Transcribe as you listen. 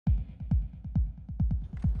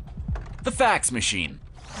The fax machine.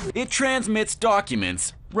 It transmits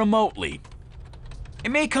documents remotely.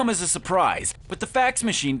 It may come as a surprise, but the fax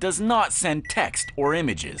machine does not send text or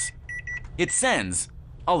images. It sends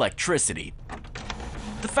electricity.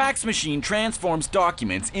 The fax machine transforms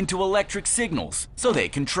documents into electric signals so they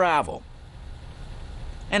can travel.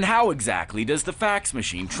 And how exactly does the fax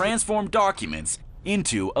machine transform documents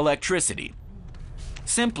into electricity?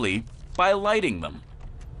 Simply by lighting them.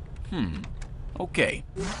 Okay,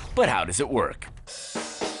 but how does it work?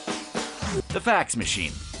 The fax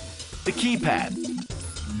machine, the keypad,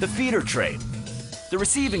 the feeder tray, the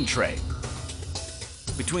receiving tray.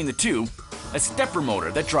 Between the two, a stepper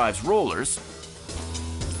motor that drives rollers,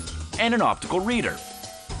 and an optical reader.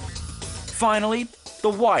 Finally, the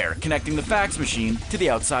wire connecting the fax machine to the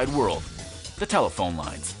outside world, the telephone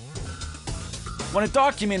lines. When a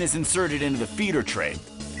document is inserted into the feeder tray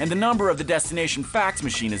and the number of the destination fax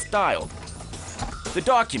machine is dialed, the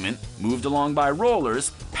document, moved along by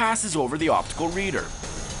rollers, passes over the optical reader.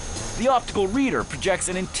 The optical reader projects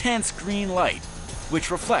an intense green light, which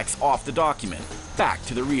reflects off the document, back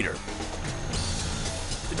to the reader.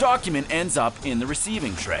 The document ends up in the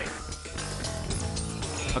receiving tray.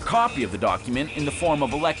 A copy of the document in the form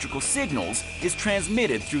of electrical signals is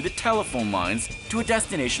transmitted through the telephone lines to a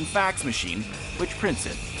destination fax machine, which prints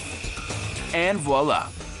it. And voila,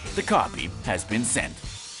 the copy has been sent.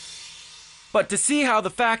 But to see how the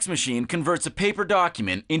fax machine converts a paper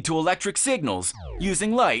document into electric signals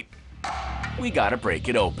using light, we gotta break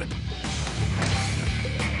it open.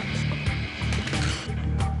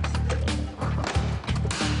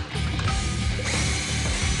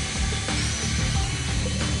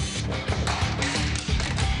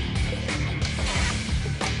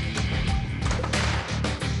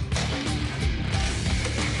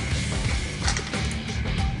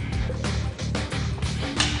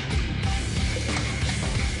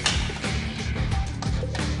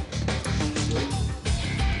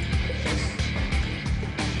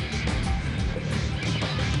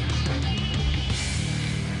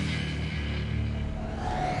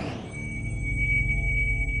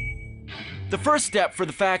 The first step for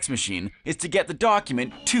the fax machine is to get the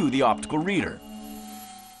document to the optical reader.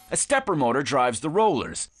 A stepper motor drives the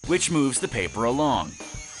rollers, which moves the paper along.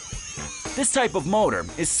 This type of motor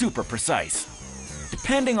is super precise.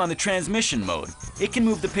 Depending on the transmission mode, it can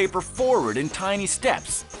move the paper forward in tiny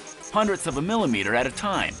steps, hundredths of a millimeter at a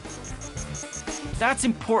time. That's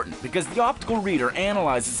important because the optical reader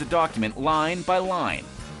analyzes the document line by line.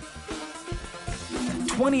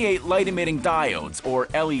 28 light-emitting diodes, or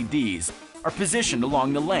LEDs, are positioned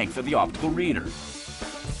along the length of the optical reader.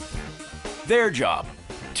 Their job,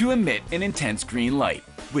 to emit an intense green light,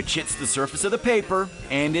 which hits the surface of the paper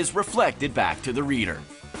and is reflected back to the reader.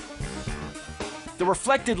 The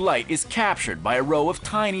reflected light is captured by a row of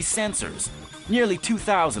tiny sensors, nearly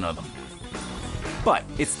 2,000 of them. But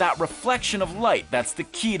it's that reflection of light that's the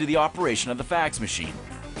key to the operation of the fax machine.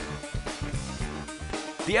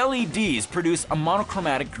 The LEDs produce a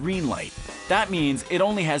monochromatic green light. That means it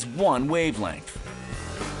only has one wavelength.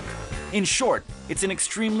 In short, it's an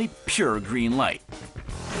extremely pure green light.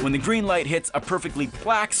 When the green light hits a perfectly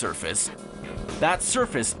black surface, that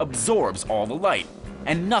surface absorbs all the light,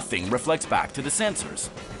 and nothing reflects back to the sensors.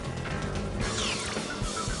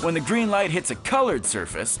 When the green light hits a colored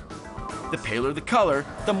surface, the paler the color,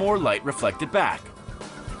 the more light reflected back.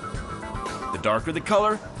 The darker the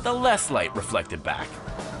color, the less light reflected back.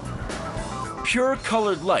 Pure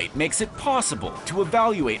colored light makes it possible to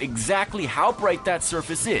evaluate exactly how bright that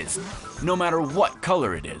surface is, no matter what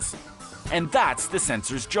color it is. And that's the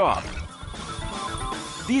sensor's job.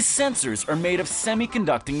 These sensors are made of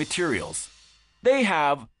semiconducting materials. They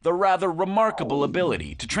have the rather remarkable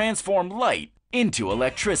ability to transform light into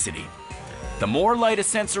electricity. The more light a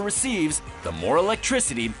sensor receives, the more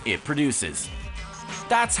electricity it produces.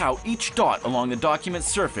 That's how each dot along the document's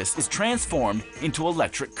surface is transformed into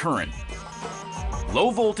electric current. Low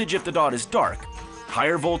voltage if the dot is dark,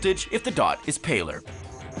 higher voltage if the dot is paler.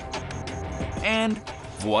 And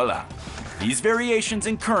voila! These variations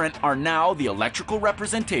in current are now the electrical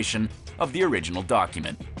representation of the original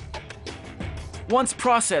document. Once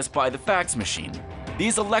processed by the fax machine,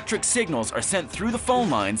 these electric signals are sent through the phone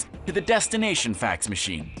lines to the destination fax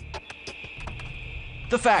machine.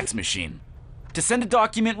 The fax machine. To send a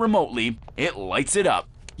document remotely, it lights it up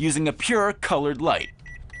using a pure colored light,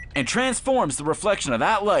 and transforms the reflection of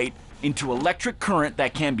that light into electric current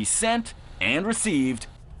that can be sent and received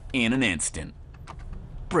in an instant.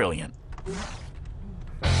 Brilliant.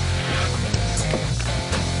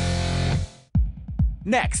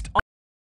 Next